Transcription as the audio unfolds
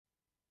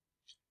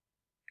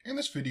In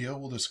this video,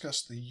 we'll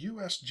discuss the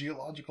U.S.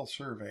 Geological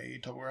Survey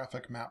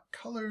topographic map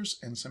colors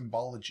and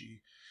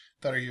symbology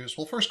that are used.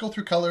 We'll first go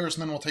through colors,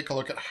 and then we'll take a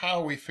look at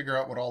how we figure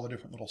out what all the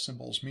different little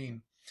symbols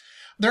mean.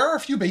 There are a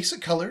few basic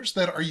colors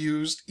that are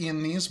used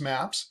in these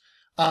maps.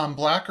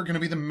 Black are going to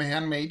be the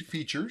man-made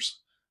features.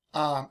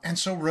 And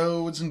so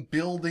roads and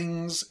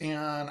buildings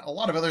and a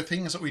lot of other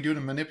things that we do to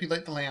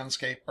manipulate the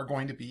landscape are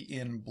going to be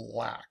in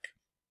black.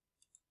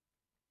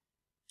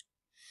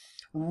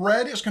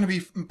 Red is going to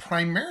be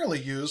primarily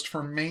used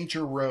for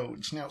major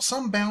roads. Now,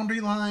 some boundary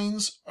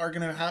lines are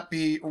going to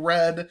be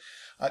red.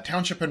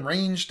 Township and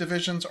range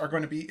divisions are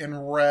going to be in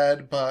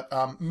red, but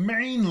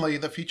mainly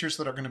the features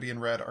that are going to be in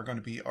red are going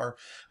to be our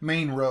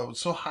main roads,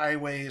 so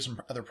highways and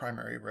other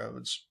primary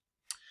roads.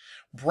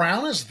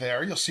 Brown is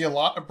there. You'll see a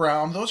lot of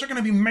brown. Those are going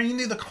to be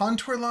mainly the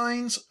contour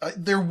lines.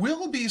 There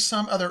will be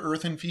some other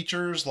earthen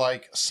features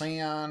like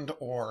sand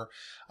or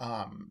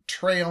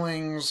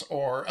trailings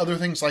or other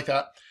things like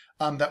that.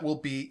 That will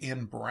be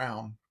in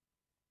brown.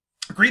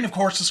 Green, of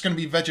course, is going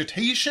to be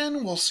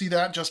vegetation. We'll see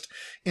that just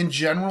in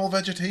general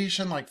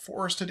vegetation, like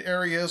forested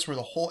areas where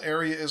the whole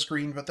area is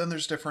green, but then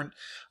there's different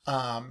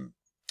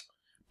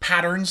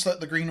patterns that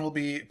the green will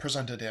be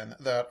presented in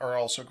that are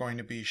also going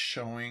to be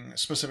showing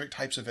specific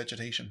types of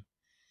vegetation.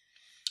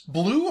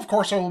 Blue, of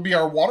course, will be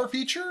our water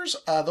features.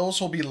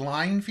 Those will be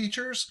line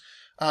features.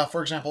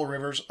 For example,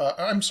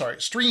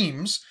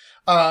 streams.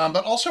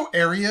 But also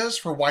areas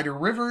for wider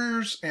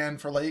rivers and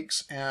for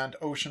lakes and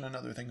ocean and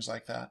other things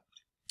like that.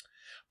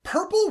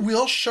 Purple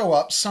will show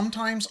up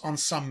sometimes on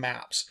some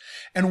maps.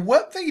 And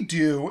what they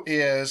do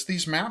is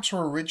these maps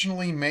were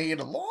originally made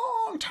a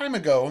long time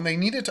ago and they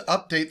needed to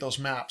update those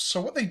maps.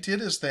 So what they did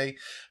is they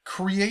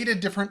created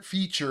different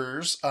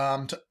features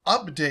to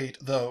update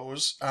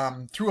those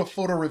through a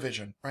photo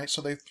revision, right?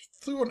 So they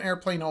flew an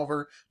airplane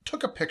over,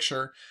 took a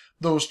picture.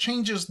 Those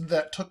changes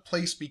that took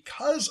place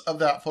because of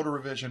that photo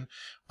revision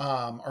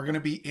are going to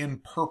be in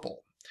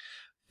purple.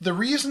 The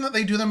reason that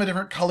they do them in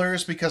different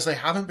colors is because they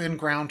haven't been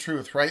ground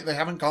truth, right? They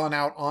haven't gone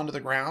out onto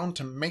the ground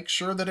to make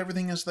sure that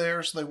everything is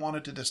there, so they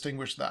wanted to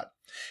distinguish that.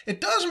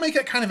 It does make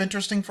it kind of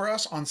interesting for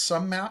us on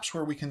some maps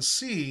where we can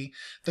see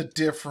the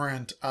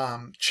different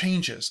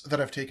changes that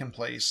have taken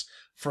place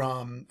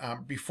from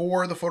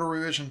before the photo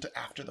revision to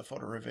after the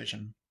photo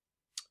revision.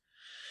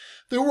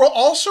 There will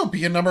also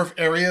be a number of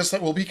areas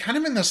that will be kind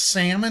of in the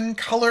salmon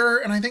color,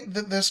 and I think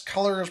that this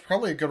color is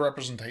probably a good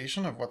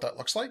representation of what that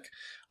looks like,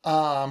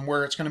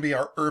 where it's going to be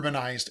our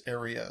urbanized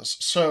areas.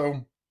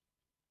 So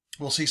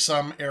we'll see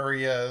some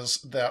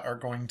areas that are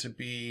going to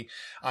be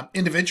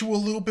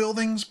individual little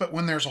buildings, but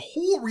when there's a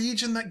whole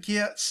region that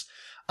gets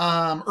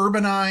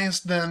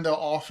urbanized, then they'll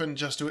often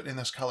just do it in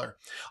this color.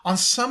 On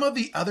some of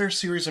the other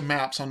series of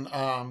maps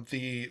on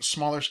the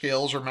smaller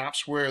scales or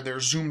maps where they're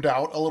zoomed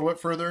out a little bit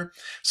further,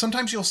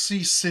 sometimes you'll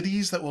see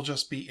cities that will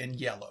just be in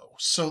yellow.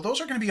 So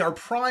those are going to be our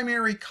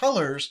primary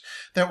colors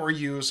that we're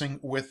using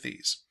with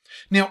these.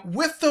 Now,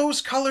 with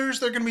those colors,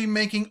 they're going to be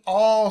making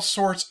all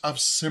sorts of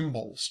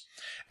symbols.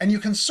 And you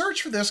can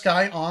search for this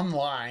guy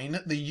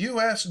online, the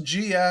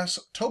USGS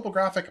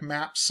topographic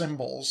map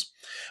symbols.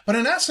 But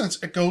in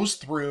essence, it goes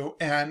through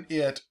and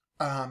it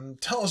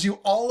tells you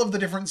all of the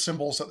different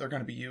symbols that they're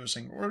going to be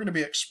using. We're going to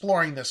be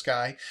exploring this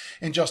guy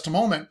in just a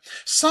moment.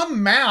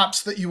 Some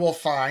maps that you will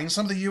find,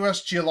 some of the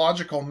U.S.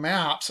 geological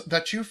maps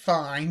that you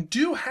find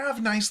do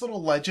have nice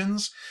little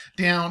legends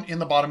down in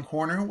the bottom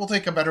corner. We'll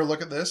take a better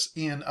look at this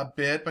in a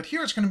bit, but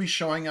here it's going to be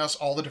showing us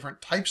all the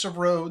different types of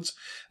roads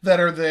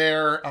that are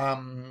there,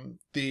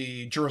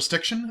 the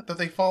jurisdiction that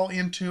they fall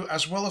into,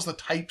 as well as the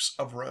types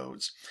of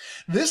roads.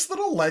 This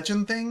little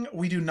legend thing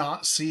we do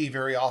not see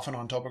very often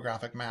on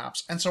topographic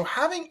maps, and so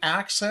having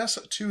access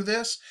to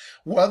this,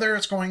 whether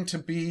it's going to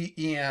be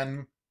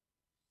in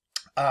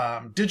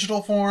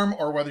digital form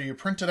or whether you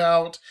print it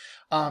out,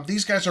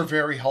 these guys are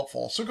very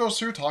helpful. So it goes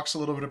through, talks a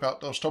little bit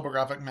about those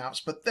topographic maps,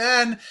 but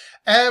then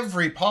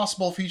every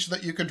possible feature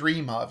that you could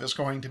dream of is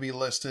going to be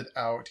listed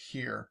out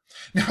here.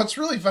 Now, it's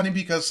really funny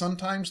because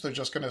sometimes they're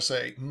just going to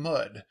say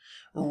mud,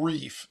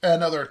 reef,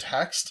 and other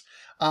text.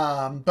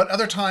 But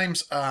other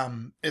times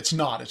it's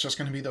not. It's just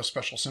going to be those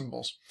special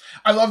symbols.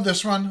 I love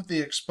this one, the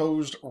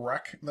exposed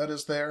wreck that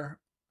is there.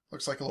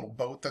 Looks like a little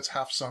boat that's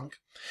half sunk.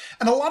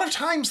 And a lot of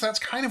times that's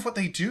kind of what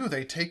they do.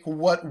 They take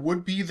what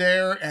would be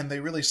there and they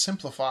really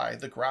simplify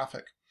the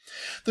graphic.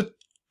 The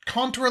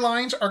contour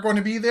lines are going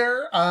to be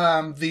there.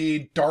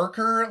 The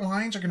darker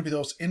lines are going to be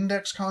those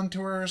index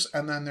contours,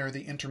 and then there are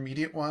the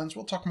intermediate ones.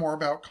 We'll talk more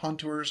about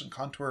contours and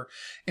contour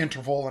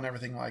interval and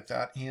everything like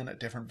that in a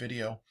different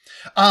video.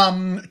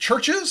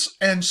 Churches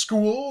and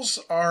schools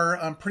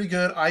are pretty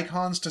good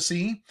icons to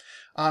see.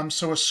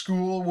 So a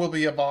school will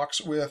be a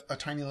box with a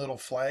tiny little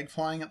flag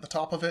flying at the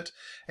top of it.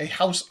 A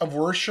house of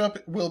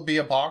worship will be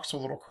a box with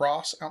a little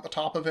cross at the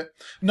top of it.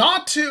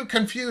 Not to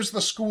confuse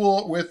the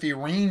school with the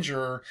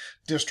ranger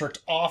district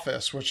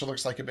office, which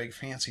looks like a big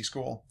fancy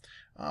school,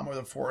 or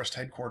the forest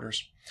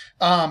headquarters.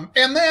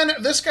 And then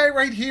this guy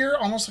right here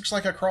almost looks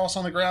like a cross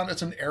on the ground.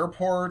 It's an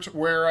airport,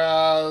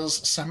 whereas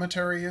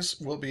cemeteries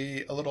will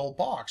be a little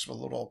box with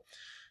a little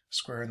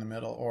square in the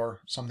middle,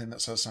 or something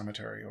that says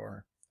cemetery,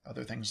 or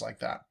other things like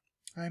that.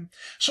 Okay?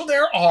 So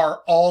there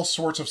are all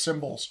sorts of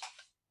symbols.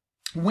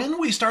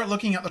 When we start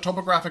looking at the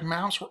topographic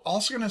maps, we're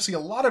also going to see a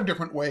lot of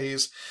different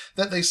ways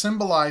that they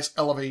symbolize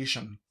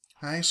elevation.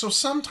 Okay, so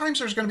sometimes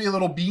there's going to be a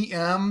little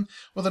BM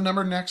with a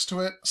number next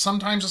to it.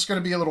 Sometimes it's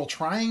going to be a little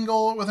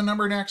triangle with a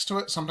number next to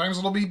it. Sometimes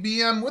it'll be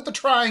BM with the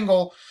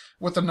triangle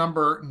with a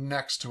number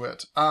next to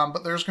it.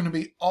 But there's going to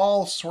be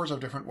all sorts of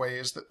different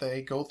ways that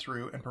they go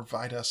through and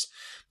provide us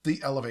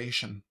the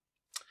elevation.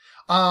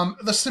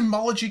 The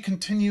symbology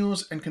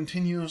continues and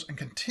continues and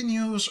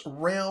continues.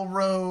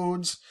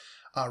 Railroads,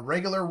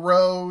 regular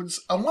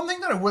roads. One thing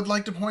that I would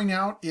like to point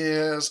out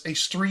is a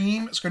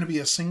stream is going to be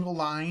a single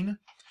line.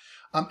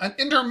 An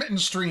intermittent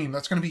stream,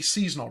 that's going to be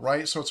seasonal,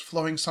 right? So it's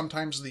flowing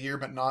sometimes of the year,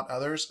 but not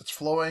others. It's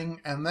flowing,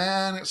 and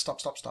then it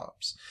stops.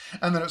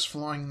 And then it's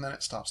flowing, and then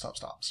it stops.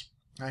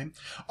 Okay?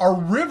 Our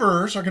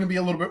rivers are going to be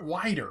a little bit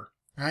wider,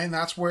 okay? And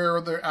that's where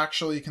they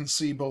actually can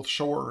see both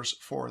shores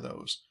for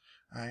those.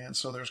 Okay? And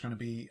so there's going to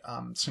be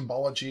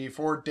symbology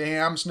for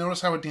dams.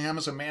 Notice how a dam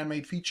is a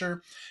man-made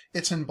feature.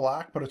 It's in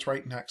black, but it's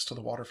right next to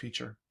the water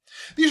feature.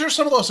 These are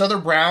some of those other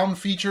brown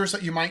features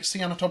that you might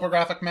see on a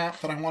topographic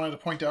map that I wanted to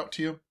point out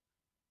to you.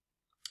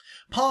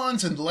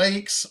 Ponds and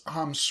lakes,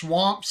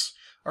 swamps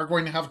are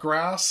going to have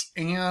grass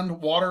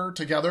and water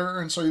together,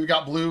 and so you've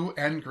got blue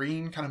and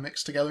green kind of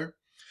mixed together.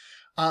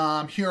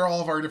 Here are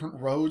all of our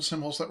different road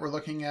symbols that we're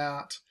looking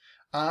at.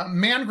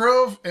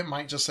 Mangrove, it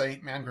might just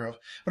say mangrove,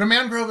 but a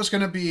mangrove is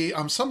going to be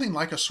something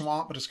like a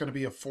swamp, but it's going to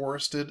be a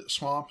forested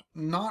swamp.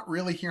 Not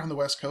really here on the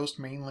West Coast,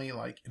 mainly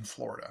like in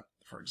Florida,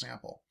 for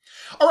example.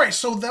 All right,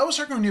 so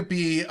those are going to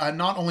be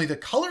not only the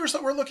colors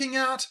that we're looking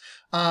at,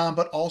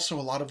 but also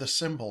a lot of the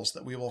symbols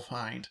that we will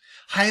find.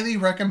 Highly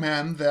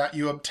recommend that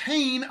you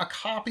obtain a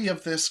copy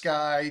of this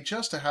guy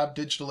just to have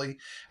digitally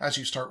as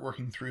you start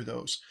working through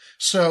those.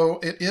 So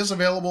it is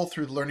available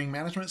through the Learning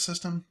Management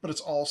System, but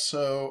it's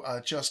also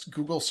just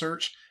Google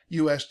search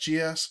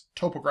USGS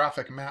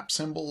Topographic Map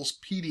Symbols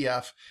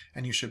PDF,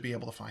 and you should be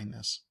able to find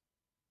this.